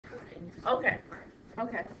Okay.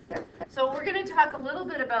 Okay. So we're going to talk a little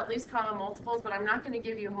bit about least common multiples, but I'm not going to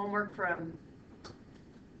give you homework from.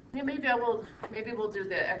 Maybe I will. Maybe we'll do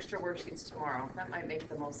the extra worksheets tomorrow. That might make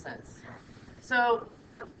the most sense. So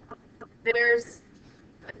there's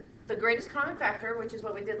the greatest common factor, which is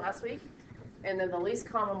what we did last week, and then the least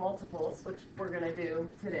common multiples, which we're going to do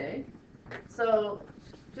today. So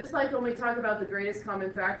just like when we talk about the greatest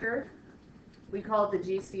common factor, we call it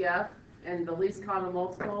the GCF, and the least common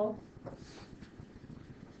multiple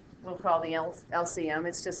we'll call the LCM.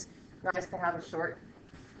 It's just nice to have a short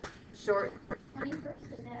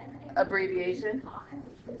abbreviation.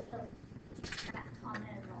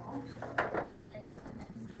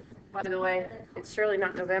 By the way, it's surely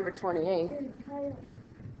not November 28th.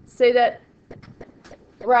 Say that.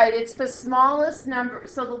 Right, it's the smallest number.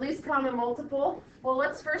 So the least common multiple. Well,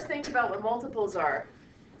 let's first think about what multiples are.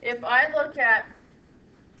 If I look at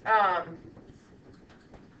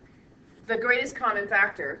the greatest common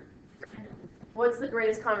factor, what's the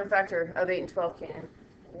greatest common factor of 8 and 12, Canaan?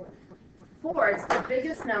 4. It's the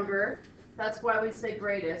biggest number. That's why we say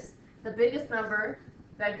greatest. The biggest number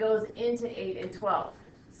that goes into 8 and 12.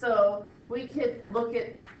 So we could look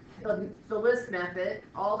at the list method.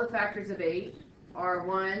 All the factors of 8 are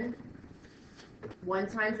 1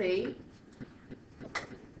 times 8,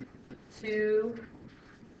 2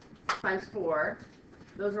 times 4.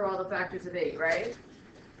 Those are all the factors of 8, right?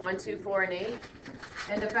 1, 2, 4, and 8.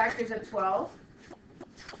 And the factors of 12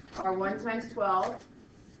 are 1 times 12,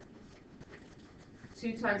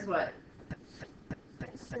 2 times what?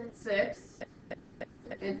 6,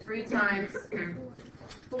 and 3 times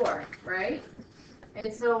 4, right?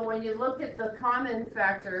 And so when you look at the common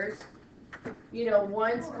factors, you know,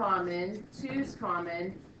 1's common, 2's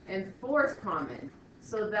common, and 4's common.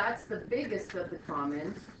 So that's the biggest of the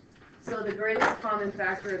common. So the greatest common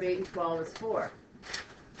factor of 8 and 12 is 4.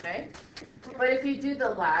 Okay? But if you do the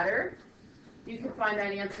ladder, you can find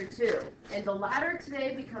that answer too. And the ladder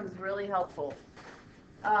today becomes really helpful.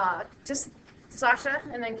 Just Sasha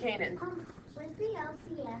and then Canaan. With the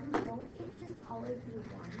LCM, won't it just always be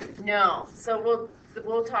 1? No. So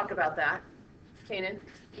we'll talk about that. Canaan?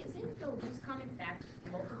 Isn't the least common factor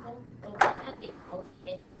multiple? That they both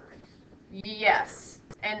hit first. Yes.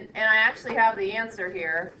 And I actually have the answer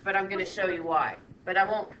here, but I'm going to show you why. But I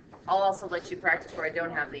won't. I'll also let you practice where I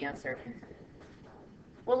don't have the answer.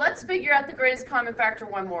 Well, let's figure out the greatest common factor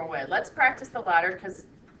one more way. Let's practice the ladder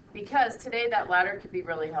because today that ladder could be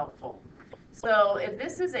really helpful. So if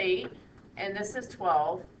this is 8 and this is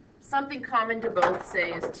 12, something common to both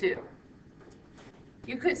say is 2.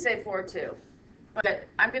 You could say 4 too, but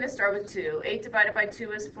I'm going to start with 2. 8 divided by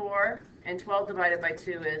 2 is 4, and 12 divided by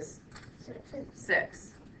 2 is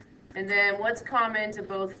 6. And then what's common to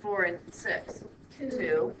both 4 and 6?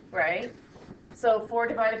 2, right? So 4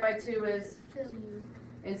 divided by 2 is 2,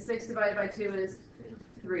 and 6 divided by 2 is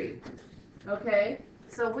 3. Okay?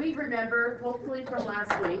 So we remember, hopefully from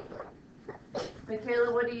last week.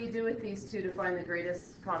 Michaela, what do you do with these two to find the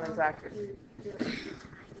greatest common factors?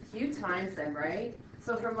 You times them, right?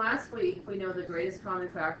 So from last week, we know the greatest common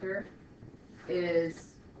factor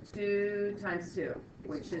is 2 times 2,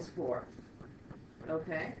 which is 4.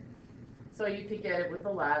 Okay? So you could get it with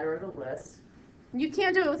the ladder or the list. You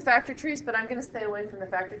can do it with factor trees, but I'm going to stay away from the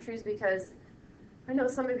factor trees because I know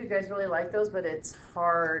some of you guys really like those, but it's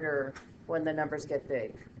harder when the numbers get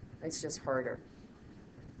big. It's just harder.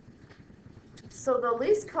 So the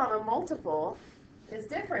least common multiple is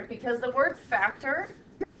different because the word factors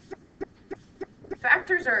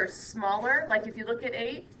are smaller. Like if you look at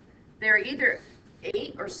 8, they're either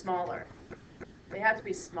 8 or smaller. They have to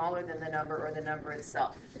be smaller than the number or the number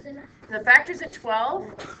itself. The factors at 12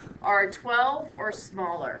 are 12 or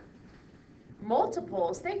smaller.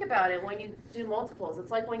 Multiples, think about it when you do multiples.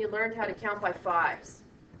 It's like when you learned how to count by 5s.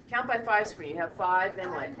 Count by 5s for you. You have 5,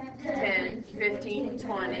 then what? 10, 15,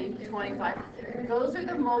 20, 25. Those are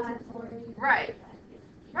the multiples. Right.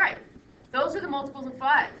 Right. Those are the multiples of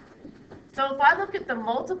 5. So if I look at the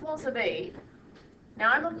multiples of 8,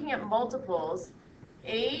 now I'm looking at multiples.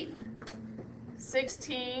 8,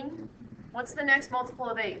 16. What's the next multiple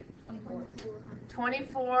of 8?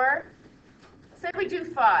 24. Say we do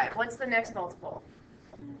 5. What's the next multiple?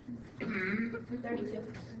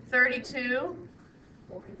 32.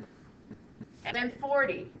 And then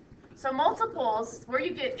 40. So multiples, where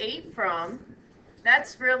you get 8 from,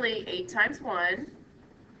 that's really 8 times 1.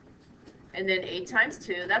 And then 8 times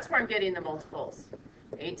 2. That's where I'm getting the multiples.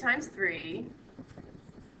 8 times 3.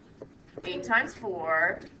 8 times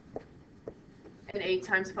 4. And 8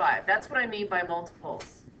 times 5. That's what I mean by multiples.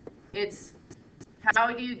 It's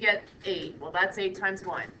how do you get 8? Well, that's 8 times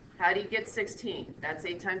 1. How do you get 16? That's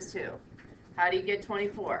 8 times 2. How do you get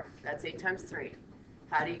 24? That's 8 times 3.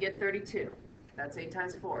 How do you get 32? That's 8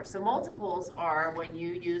 times 4. So multiples are when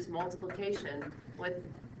you use multiplication with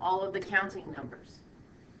all of the counting numbers.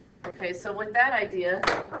 Okay, so with that idea,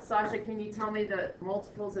 Sasha, can you tell me the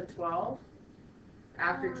multiples of 12?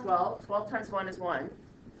 After 12, 12 times 1 is 1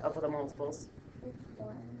 of the multiples.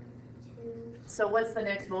 1, 2, So what's the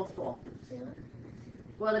next multiple? 2.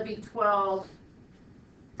 Well, it'd be 12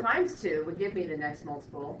 times 2 would give me the next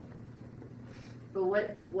multiple.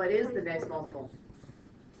 But what is the next multiple?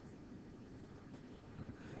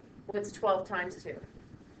 What's 12 times 2?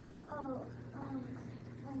 Oh, 24.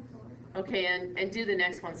 Okay, and do the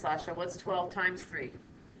next one, Sasha. What's 12 times 3?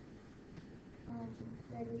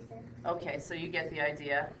 36. Okay, so you get the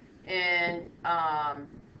idea. And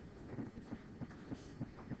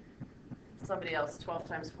somebody else, 12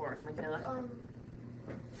 times 4. Michaela?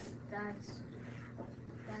 That's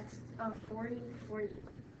 40.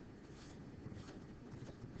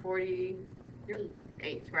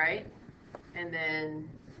 48, right? And then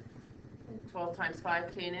 12 times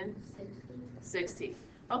 5, Kanan? 60.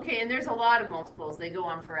 Okay, and there's a lot of multiples. They go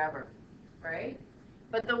on forever, right?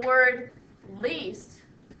 But the word least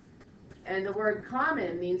and the word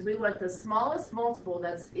common means we want the smallest multiple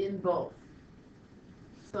that's in both.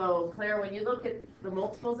 So, Claire, when you look at the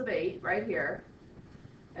multiples of 8 right here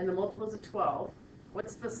and the multiples of 12,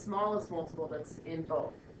 what's the smallest multiple that's in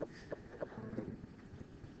both?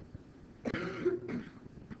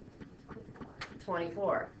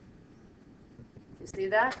 24. You see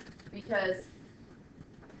that? Because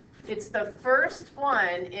it's the first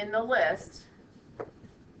one in the list.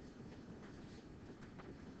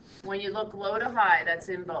 When you look low to high, that's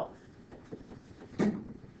in both.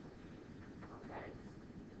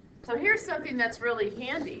 So here's something that's really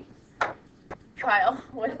handy. Kyle,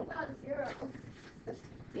 what? About 0.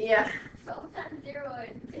 Yeah, 12 times 0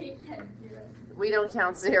 is 8 times 0. we don't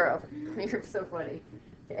count 0. You're so funny.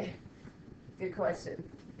 Okay, good question.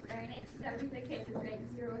 Alright, that means I can't just write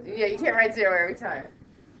 0. Yeah, you can't write 0 every time.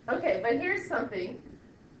 Okay, but here's something.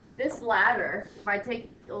 This ladder, if I take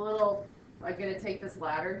a little, I'm going to take this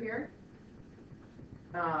ladder here,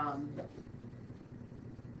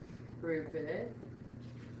 group it,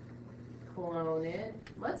 clone it.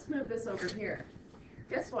 Let's move this over here.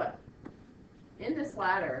 Guess what? In this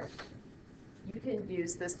ladder, you can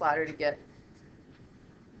use this ladder to get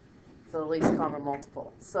the least common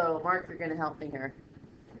multiple. So, Mark, you're going to help me here.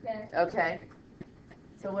 Okay. Okay.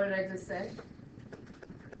 So what did I just say?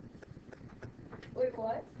 Wait,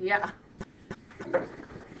 what? Yeah.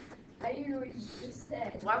 I didn't know what you just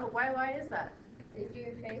said. Why is that? If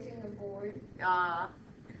you're facing the board. And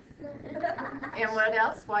what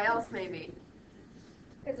else? Why else maybe?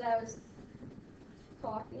 Because I was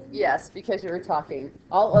talking. Yes, because you were talking.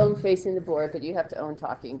 I'll own facing the board, but you have to own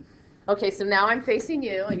talking. Okay, so now I'm facing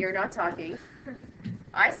you and you're not talking.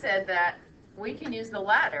 I said that we can use the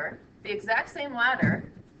ladder, the exact same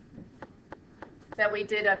ladder that we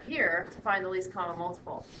did up here to find the least common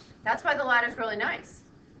multiple. That's why the ladder's really nice.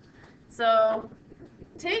 So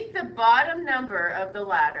take the bottom number of the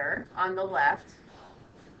ladder on the left,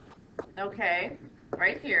 okay,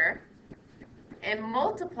 right here, and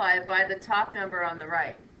multiply it by the top number on the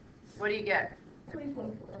right. What do you get?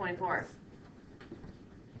 24. 24.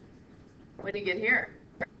 What do you get here?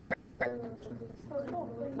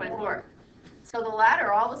 24. So the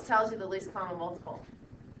ladder always tells you the least common multiple.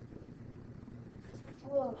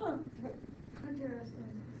 Whoa.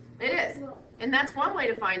 Interesting. It is. And that's one way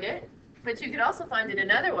to find it, but you could also find it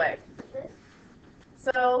another way.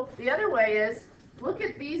 So the other way is, look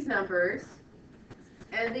at these numbers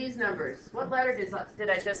and these numbers. What letter did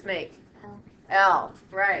I just make? L. L,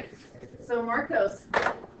 right. So Marcos,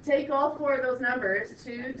 take all 4 of those numbers,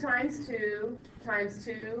 2 times 2 times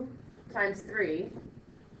 2 times 3,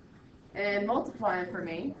 and multiply them for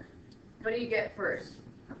me. What do you get first?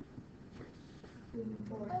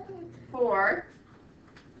 4.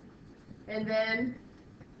 And then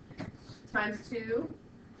times 2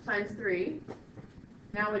 times 3.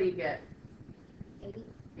 Now what do you get?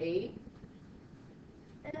 8.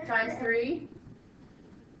 Times 3.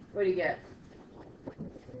 What do you get?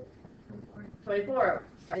 24.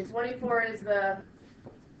 And 24 is the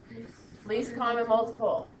least common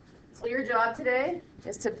multiple. So your job today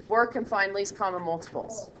is to work and find least common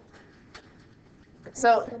multiples.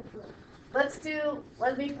 So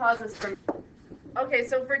let me pause this for. Okay,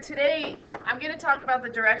 so for today, I'm going to talk about the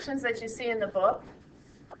directions that you see in the book.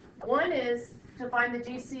 One is to find the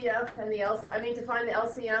GCF and to find the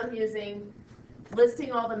LCM using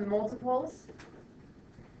listing all the multiples.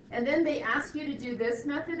 And then they ask you to do this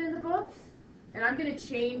method in the book, and I'm going to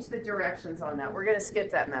change the directions on that. We're going to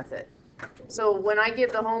skip that method. So when I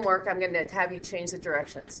give the homework, I'm going to have you change the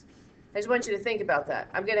directions. I just want you to think about that.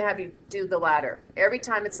 I'm going to have you do the ladder. Every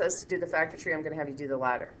time it says to do the factor tree, I'm going to have you do the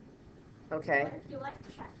ladder. Okay? What if you like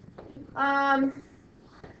to try?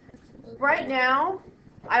 Right now,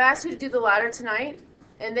 I've asked you to do the ladder tonight,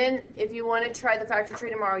 and then if you want to try the factor tree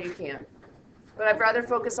tomorrow, you can. But I'd rather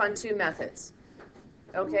focus on two methods.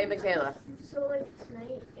 Okay, Michaela? So like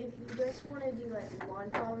tonight, if you just want to do like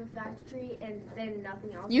one problem factory and then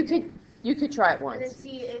nothing else, You could try it and then once.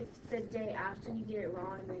 see if the day after you get it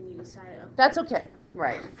wrong, then you decide. Okay. That's okay,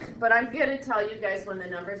 right. But I'm going to tell you guys when the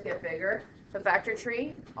numbers get bigger, the factor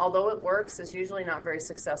tree, although it works, is usually not very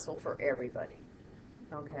successful for everybody.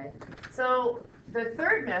 Okay, so the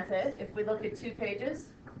third method, if we look at 2 pages,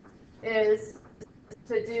 is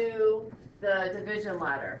to do the division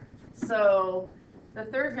ladder. So the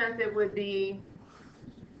third method would be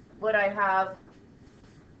what I have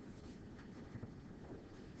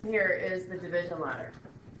here is the division ladder.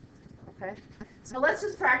 Okay, so let's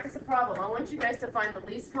just practice a problem. I want you guys to find the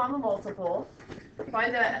least common multiple,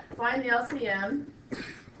 find the LCM,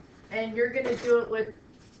 and you're going to do it with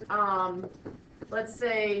let's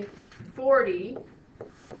say 40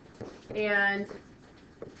 and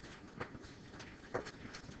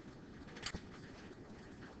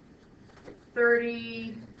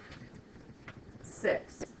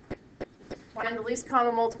 36. Find the least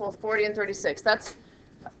common multiple of 40 and 36. That's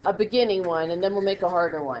a beginning one, and then we'll make a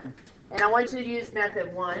harder one. And I want you to use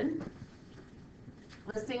method 1,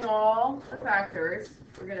 listing all the factors.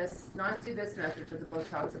 We're going to not do this method that the book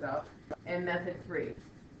talks about, and method 3.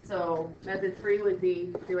 So method 3 would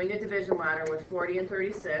be doing a division ladder with 40 and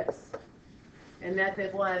 36. And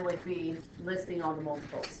method 1 would be listing all the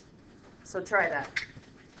multiples. So try that.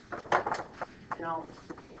 No.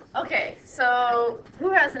 Okay, so who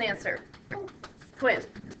has an answer? Quinn.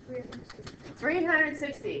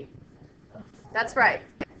 360. That's right.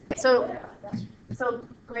 So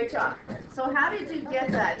great job. So how did you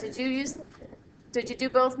get that? Did you do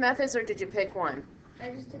both methods or did you pick one? I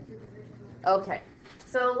just took the division. Okay.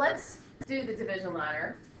 So let's do the division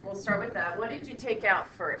ladder. We'll start with that. What did you take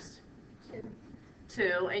out first?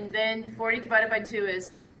 2. And then 40 divided by 2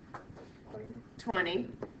 is 20.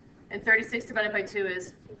 And 36 divided by 2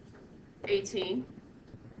 is 18.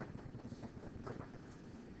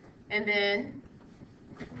 And then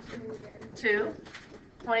 2.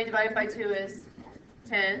 20 divided by 2 is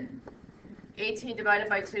 10. 18 divided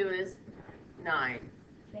by 2 is 9.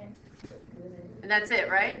 And that's it,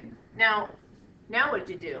 right? Now what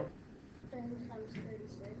did you do? 10 times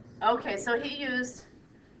 36. Okay, so he used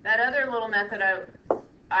that other little method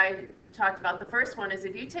I talked about. The first one is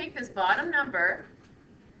if you take this bottom number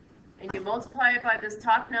and you multiply it by this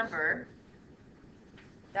top number,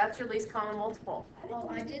 that's your least common multiple. Oh,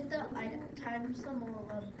 I times them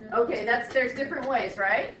all of the. Okay, there's different ways,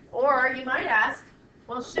 right? Or you might ask,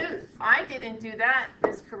 well, shoot, I didn't do that,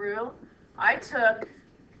 Ms. Carew. I took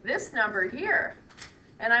this number here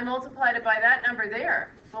and I multiplied it by that number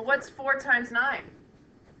there. Well, what's 4 times 9?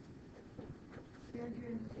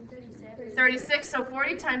 36. So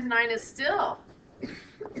 40 times 9 is still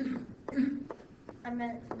I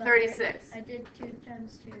meant 36. I did 2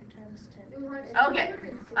 times 2 times 10. Okay,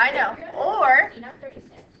 I know. Or, You know,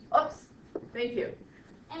 36. oops, thank you.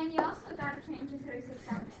 And you also got to change the 36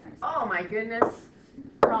 out to 26. Oh my goodness,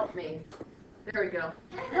 help me. There we go.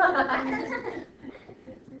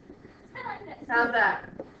 How's that?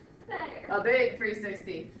 Better. A big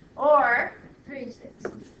 360. Or 36.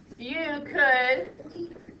 you could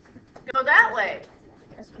go that way.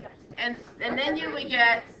 And then you would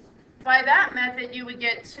get, by that method, you would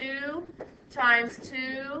get 2 times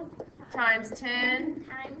 2 times 10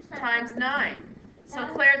 times 9. So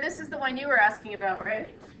Claire, this is the one you were asking about, right?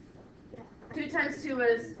 2 times 2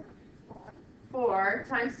 is 4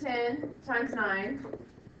 times 10 times 9.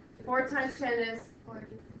 4 times 10 is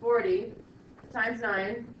 40 times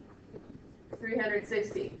 9,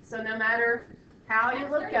 360. So no matter how you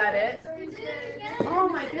look at it, oh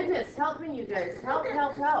my goodness, help me you guys, help.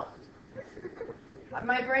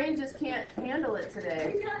 My brain just can't handle it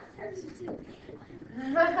today.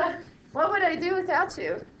 What would I do without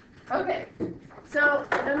you? Okay, so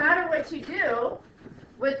no matter what you do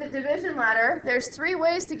with the division ladder, there's 3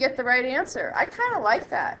 ways to get the right answer. I kind of like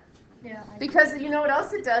that. Yeah. Because you know what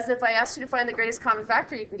else it does? If I asked you to find the greatest common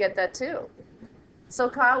factor, you can get that too. So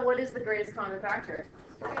Kyle, what is the greatest common factor?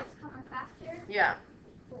 Greatest common factor? Yeah.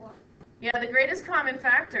 4. Yeah, the greatest common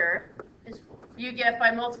factor Is 4. you get by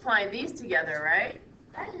multiplying these together, right?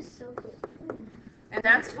 That is so cool. And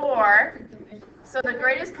that's 4. So the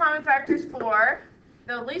greatest common factor is 4.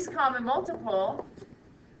 The least common multiple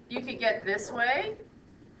you could get this way,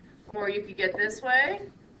 Or you could get this way.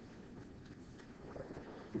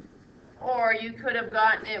 Or you could have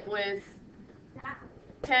gotten it with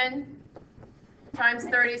 10 times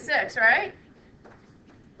 36, right?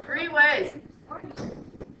 3 ways.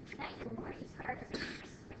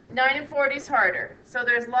 9 and 40 is harder. So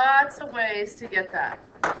there's lots of ways to get that.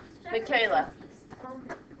 Michaela.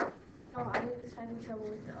 Oh, I was having trouble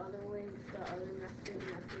with the other way, the other method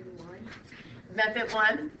 1. Method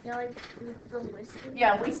 1? Yeah, like the listing.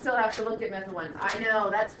 Yeah, we still have to look at method 1. I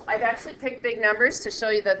know, I've actually picked big numbers to show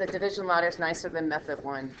you that the division ladder is nicer than method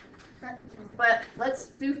 1. But let's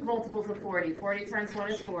do multiples of 40. 40 times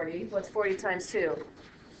 1 is 40. What's 40 times 2?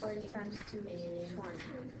 40 times 2 is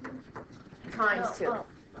 20. Times 2.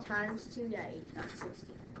 Times 2, yeah, 60.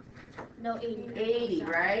 No, 80. 80,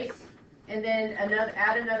 right? And then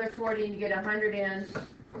add another 40 and you get 100 in.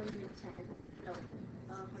 110. No,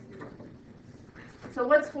 100. So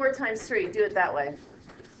what's 4 times 3? Do it that way.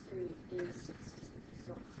 3 is 60.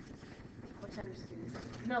 So, 4 times 3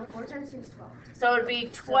 is... No, 4 times 3 is 12. So it would be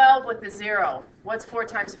 12 with the 0. What's 4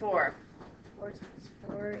 times 4? 4 times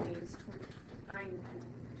 4 is 20.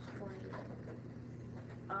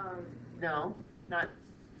 No, not.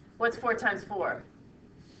 What's 4 times 4?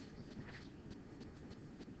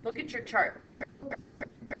 Look at your chart.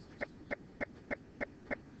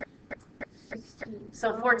 16.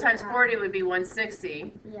 So 4 times 40 would be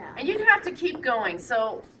 160. Yeah. And you'd have to keep going,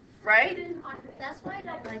 so, right? That's why I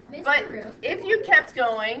don't like Mr. But Roof. if you kept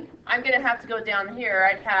going, I'm going to have to go down here.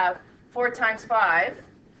 I'd have 4 times 5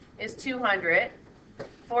 is 200.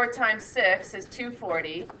 4 times 6 is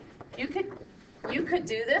 240. You could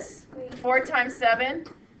do this. 4 times 7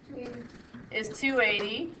 is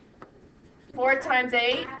 280. 4 times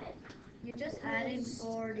 8, You just added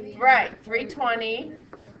 40. right, 320.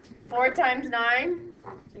 4 times 9,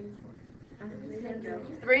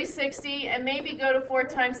 360. And maybe go to 4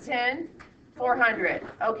 times 10, 400,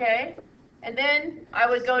 okay? And then I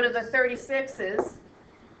would go to the 36s,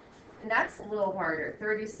 and that's a little harder.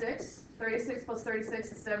 36 plus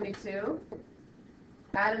 36 is 72.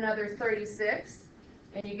 Add another 36,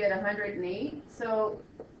 and you get 108. So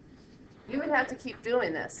you would have to keep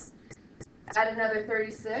doing this. Add another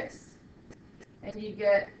 36, and you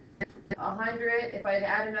get 100. If I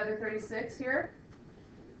add another 36 here,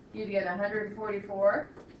 you'd get 144.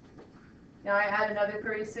 Now I add another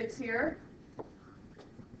 36 here,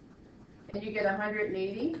 and you get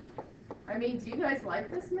 180. I mean, do you guys like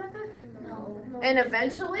this method? No. And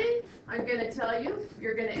eventually, I'm going to tell you,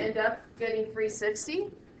 you're going to end up getting 360.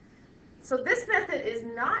 So this method is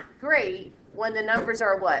not great when the numbers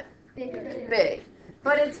are what? Big.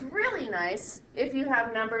 But it's really nice if you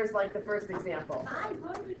have numbers like the first example.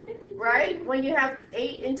 Right? When you have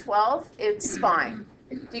 8 and 12, it's fine.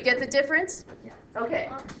 Do you get the difference? Okay.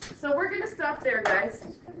 So we're going to stop there, guys.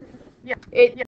 Yeah.